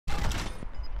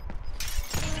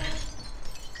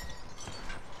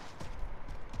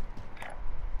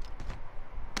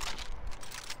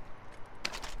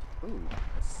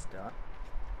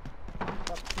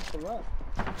Pull up.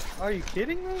 Are you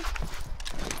kidding me?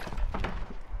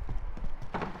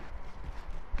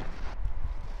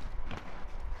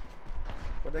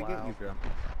 Where'd they get you from?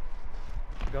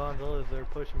 Gondolas, they're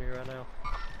pushing me right now.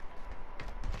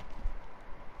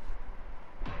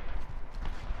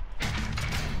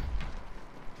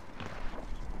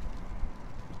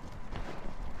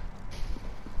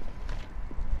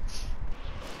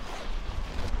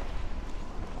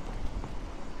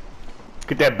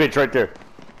 Get that bitch right there.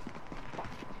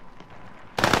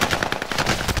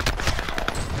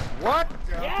 What?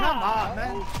 Yeah. Come on,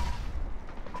 man.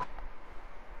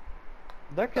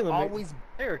 They're killing Always. me.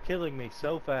 They are killing me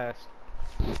so fast.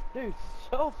 Dude,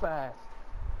 so fast.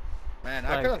 Man,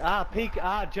 Like,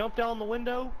 I I jumped on the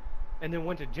window and then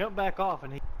went to jump back off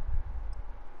and he...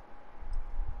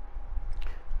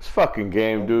 This fucking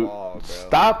game, Oh, dude. wow, bro.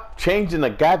 Stop changing the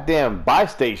goddamn buy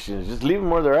stations. Just leave them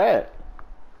where they're at.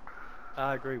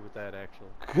 I agree with that, actually.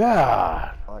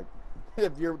 God. like,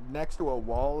 if you're next to a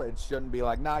wall, it shouldn't be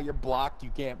like, nah, you're blocked,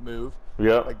 you can't move.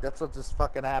 Yep. Like, that's what just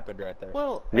fucking happened right there.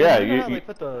 Well, Yeah, you know you- how you- they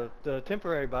put the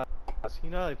temporary buys. You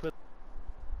know how they put...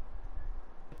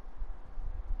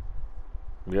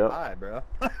 Yep. Hi, bro.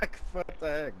 Like, what the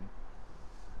heck?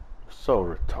 So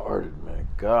retarded, man.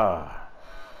 God.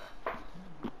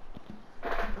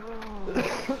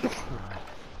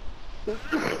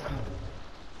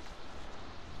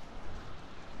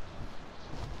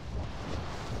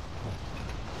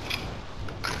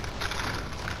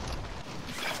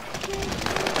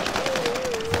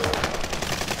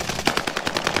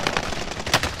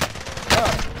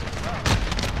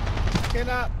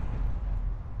 Cannot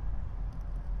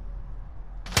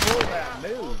pull that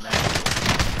move, man.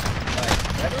 Like,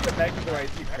 that is the make it where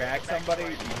if you crack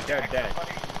somebody, they're dead.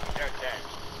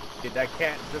 Dude, they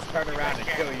can't just turn around and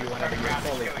kill you whenever you're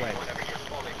fully flipped.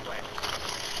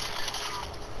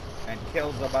 And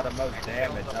kills them by the most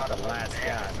damage, not the last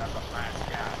guy.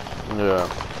 Yeah.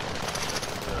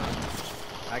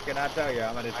 I cannot tell you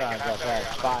how many times I've had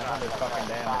 500 fucking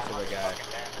damage to the guy.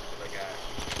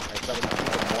 Instead of just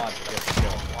using one to get the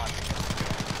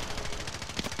kill.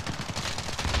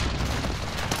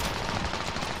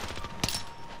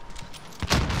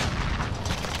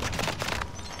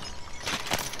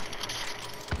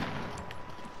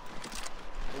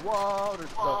 The water's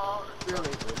stuck. Really,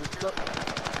 it's stuck.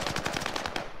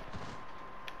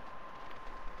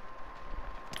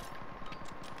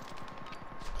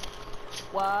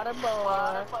 Water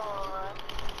boy.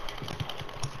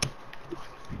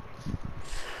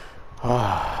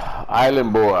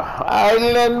 Island boy.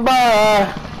 Island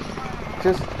boy.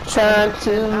 Just trying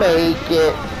to make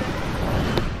it.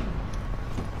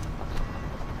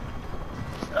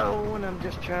 Oh, and I'm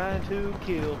just trying to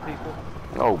kill people.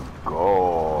 Oh,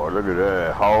 God. Look at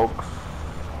that. Hogs.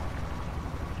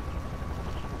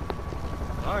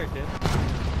 Alright, then.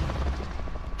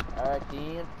 Alright,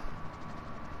 then.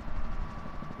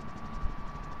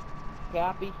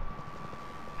 Copy.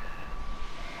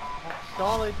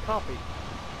 Solid copy.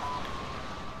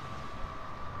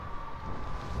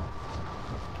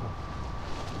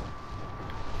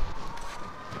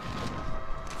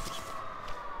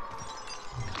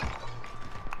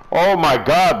 Oh, my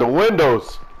God. The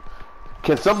windows.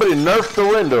 Can somebody nerf the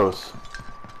windows?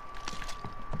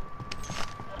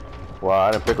 Wow,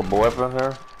 I didn't pick up a weapon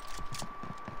here.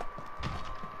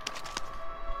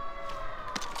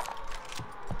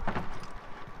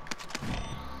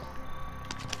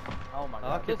 Oh my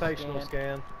god. Occupational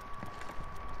scan.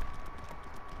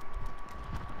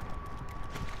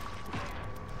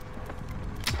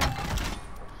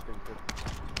 Stupid.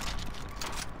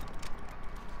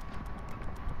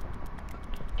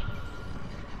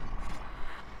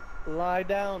 Lie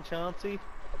down, Chauncey.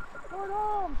 Hold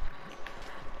on.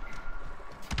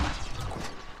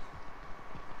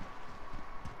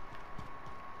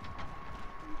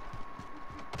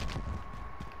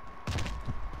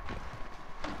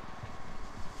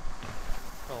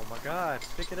 Oh my god,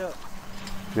 pick it up.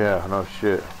 Yeah, no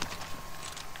shit.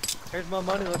 Here's my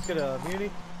money, let's get a muni.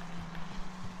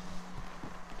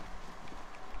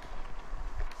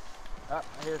 Ah,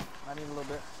 here. I need a little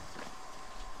bit.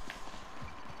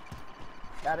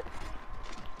 Got it.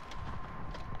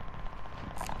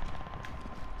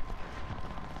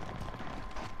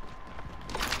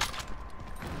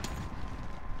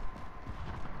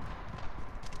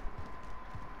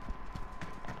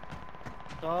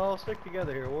 All stick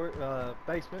together here.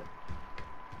 Basement.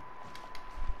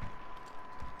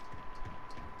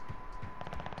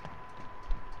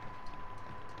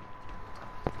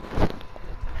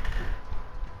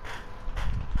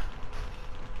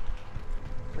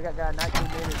 We got guy 19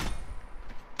 meters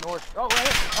north. Oh,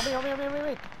 right here. On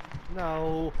me.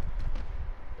 No.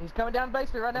 He's coming down the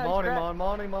basement right now. I'm He's on him, cracked. I'm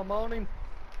on him, I'm on him.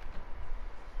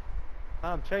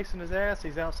 I'm chasing his ass,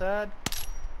 he's outside.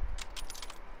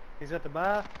 He's at the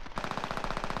buy.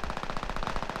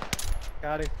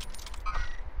 Got him.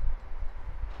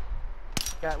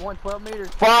 Got 112 meters.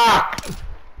 Fuck!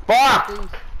 Fuck!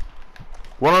 East.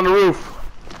 One on the roof.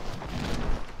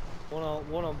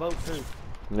 One on boat too.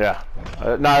 Yeah.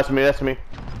 No, that's me. That's me.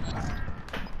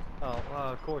 Oh,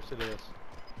 of course it is.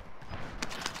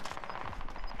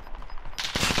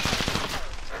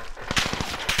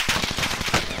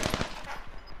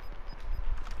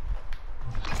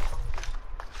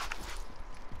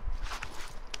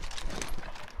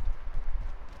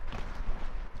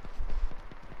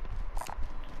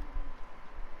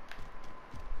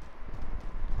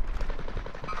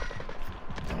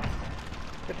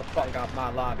 Get the fuck off my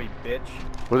lobby, bitch.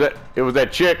 It was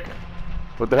that chick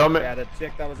with the helmet? Yeah, the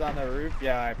chick that was on the roof.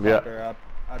 Yeah, I fucked her up.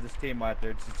 I just team wiped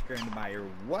her. She screamed in my ear.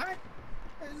 What?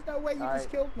 There's no way you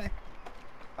just killed me.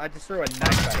 I just threw a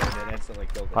knife at her and it instantly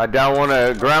killed her. I down one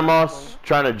of grandma's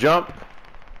trying to jump.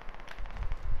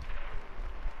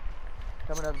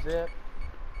 Coming up zip.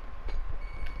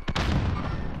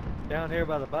 Down here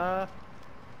by the buy.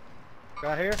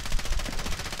 Right here.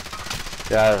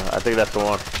 Yeah, I think that's the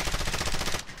one.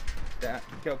 Yeah,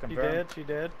 kill She confirmed. dead, she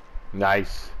dead.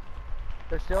 Nice.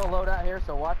 There's still a load out here,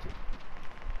 so watch it.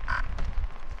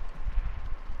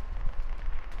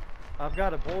 I've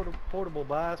got a portable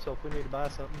buy, so if we need to buy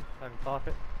something, I can pop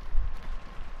it.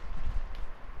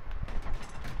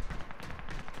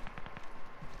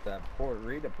 That port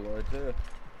redeploy too.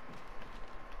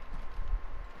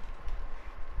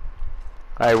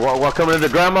 Hey, what coming into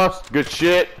grandma's? Good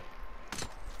shit.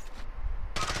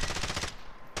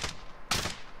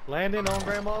 Landing on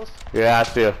grandma's. Yeah, I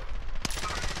see her.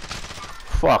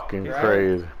 Fucking Right.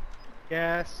 crazy.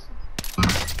 Gas.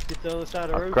 Get the other side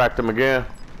of the I roof. cracked him again.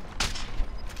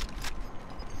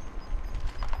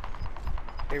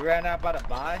 He ran out by the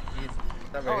buy. He's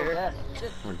over Oh, here. yeah.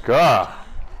 Shit. Oh my God.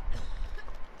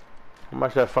 How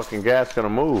much that fucking gas gonna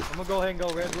move? I'm gonna go ahead and go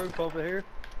red roof over here.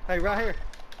 Hey, right here.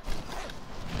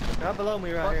 Right below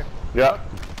me, right here. Yeah.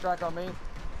 Strike on me.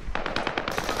 Bro,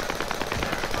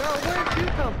 where did you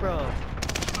come from?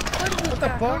 Where did this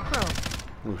guy come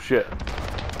from? Oh shit.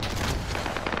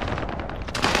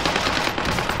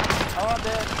 Oh, I'm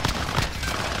dead.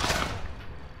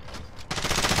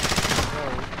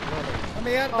 Let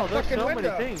me out Oh, of the there's fucking so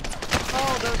window. many teams.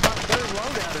 Oh, there's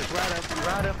loadouters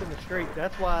right up in the street.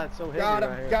 That's why it's so heavy Got him,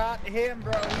 right here. got him,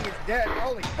 bro. He is dead.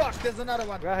 Holy fuck, there's another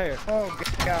one. Right here. Oh,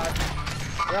 God.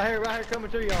 Right here, coming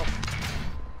to y'all.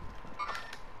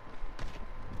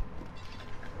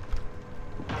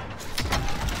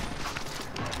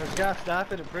 There's a guy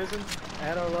sniping in prison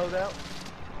at our loadout.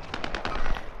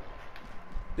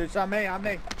 Dude, it's on me, on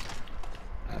me.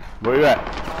 Where you at?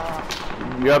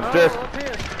 You upstairs? Oh, up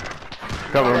here.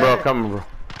 Coming, bro. Coming, bro.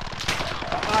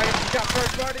 I got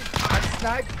first party. I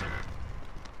sniped.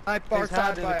 I far He's side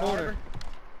hiding in by the corner. Oliver.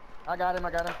 I got him.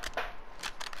 I got him.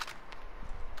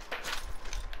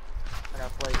 I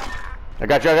got a plate. I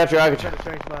got you. I gotta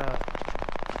change my damn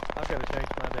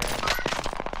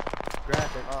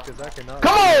graphics because I cannot.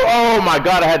 Come on! Oh my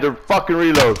God! I had to fucking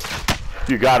reload.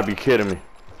 You gotta be kidding me.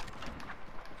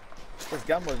 This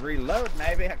gun was reload,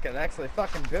 maybe. I could actually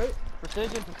fucking do it.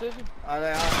 Precision, precision. Are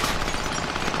they on?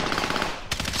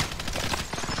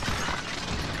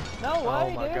 No way, Oh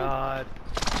my dude. God.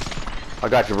 I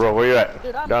got you, bro. Where you at?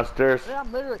 Dude, Downstairs? Dude,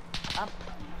 I'm literally.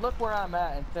 Look where I'm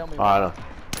at and tell me. Oh, I know.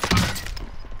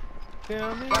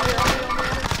 Tell me. Right here.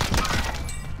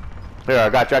 Here, I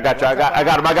got you. I got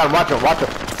him. Watch him.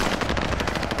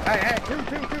 Hey, two.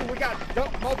 We got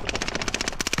multiple.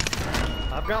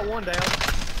 I've got one down.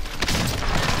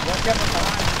 One coming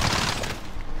behind.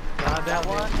 I'm down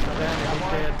one. one. I'm down him. He's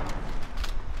one. dead.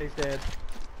 He's dead.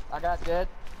 I got dead.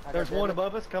 There's one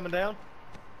above us coming down.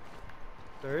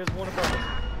 There is one above us.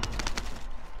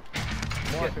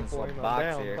 I'm watching this for little him. I'm box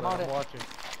down, here. but Come on I'm in. watching.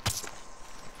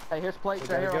 Hey, here's plates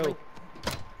We right here gotta on go. me.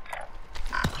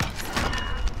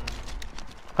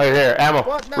 Hey, here, ammo.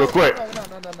 What? No, Real quick. No.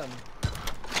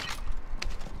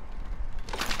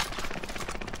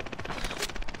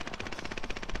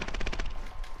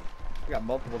 We got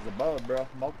multiples above, bro.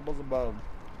 Multiples above.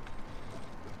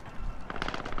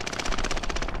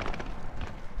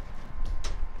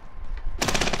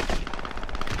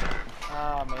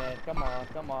 Oh man,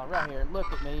 come on, right here.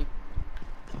 Look at me.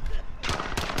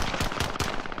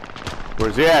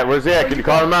 Where's he at? Can you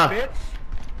call him out? Bitch.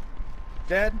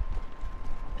 Dead.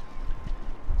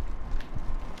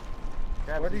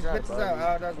 Grab Where his these right, bitches bud.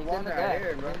 at? Oh, there's He's one in the right gas.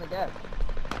 here, He's bro. in the gas.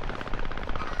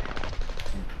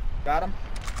 Got him?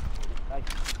 Nice.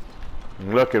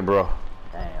 I'm looking, bro.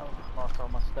 Damn, lost all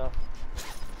my stuff.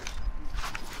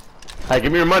 Hey,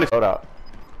 give me your money. Hold out.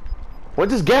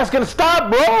 When's this gas gonna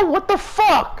stop, bro? What the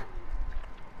fuck?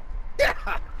 Yeah,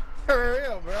 for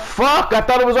real, bro. Fuck, I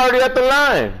thought it was already at the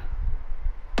line.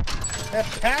 It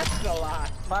passed the line.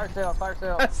 Fire sale, fire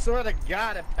sale. I swear to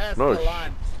God, it passed No the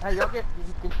line. Hey, y'all get.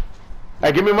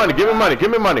 Hey, give me money, give me money,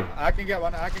 give me money. I can get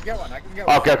one, I can get one, I can get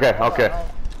one. Okay, okay, Hold okay. on,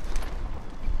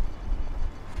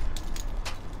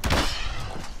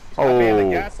 I'll be in the Oh,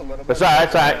 gas a little bit. that's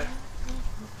alright, that's alright.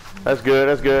 That's good,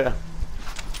 that's good.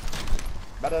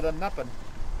 Better than nothing.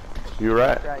 You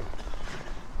right. Right.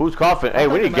 Who's coughing? Hey,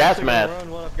 we need gas mask. Run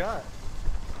what I've got.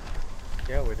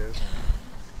 Yeah, we do.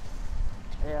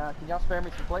 Yeah, can y'all spare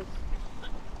me some plates?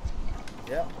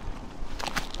 Yeah.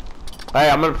 Hey,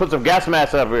 I'm gonna put some gas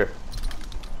masks up here.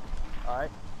 Alright.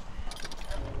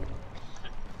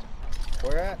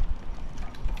 Where at?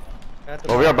 At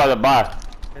the Over here by the bar.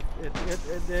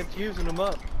 It's using them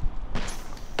up.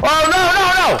 Oh, no,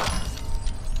 no, no!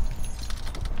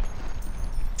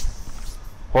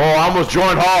 Oh, I almost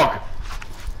joined Hogg.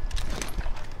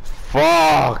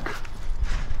 Fuck.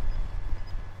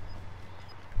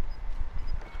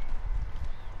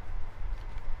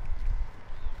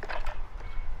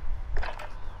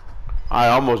 I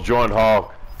almost joined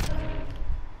Hogg.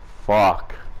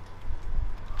 Fuck.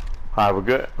 Alright, we're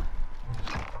good.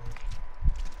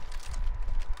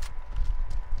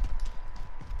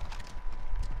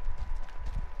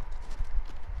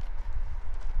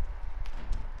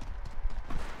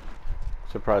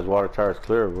 Surprised water tower's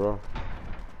clear, bro.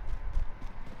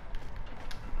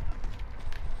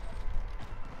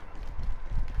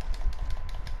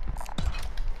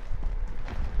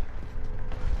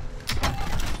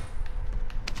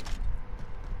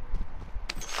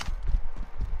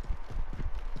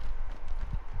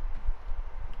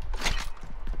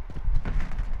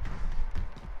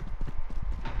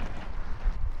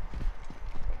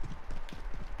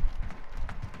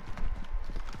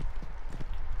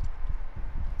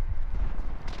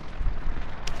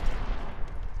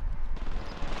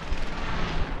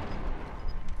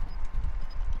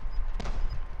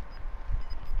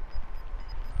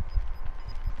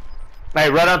 Hey,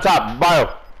 right on top,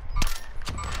 bio.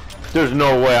 There's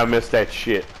no way I missed that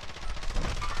shit.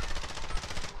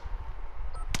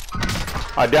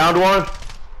 I downed one.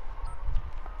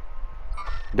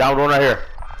 Downed one right here.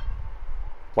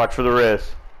 Watch for the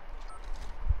res.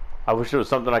 I wish there was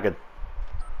something I could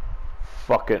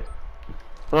fucking.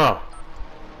 Oh.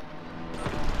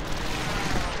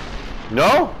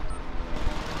 No?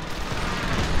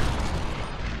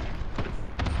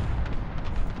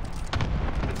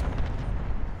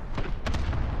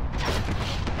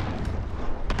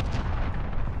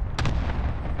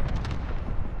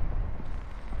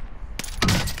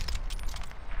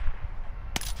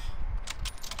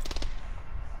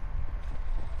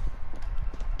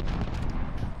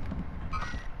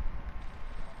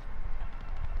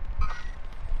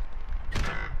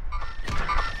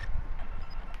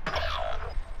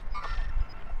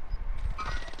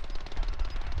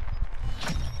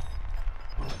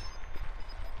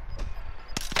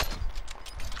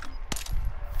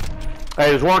 Hey,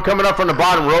 there's one coming up from the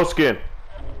bottom, row skin.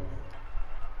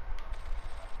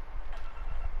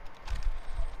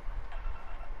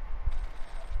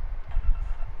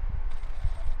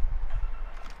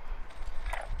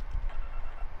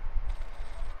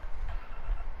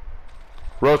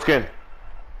 Row skin.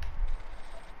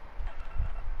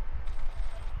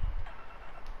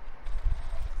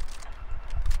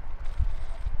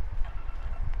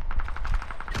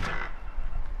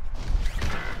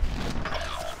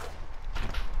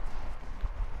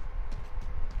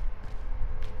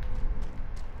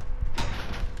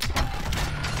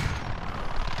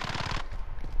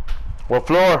 What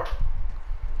floor?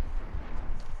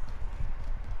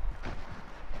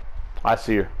 I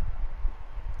see her.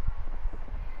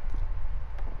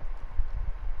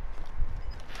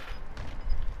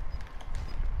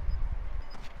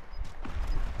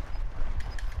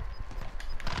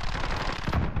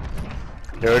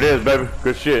 There it is, baby.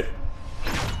 Good shit.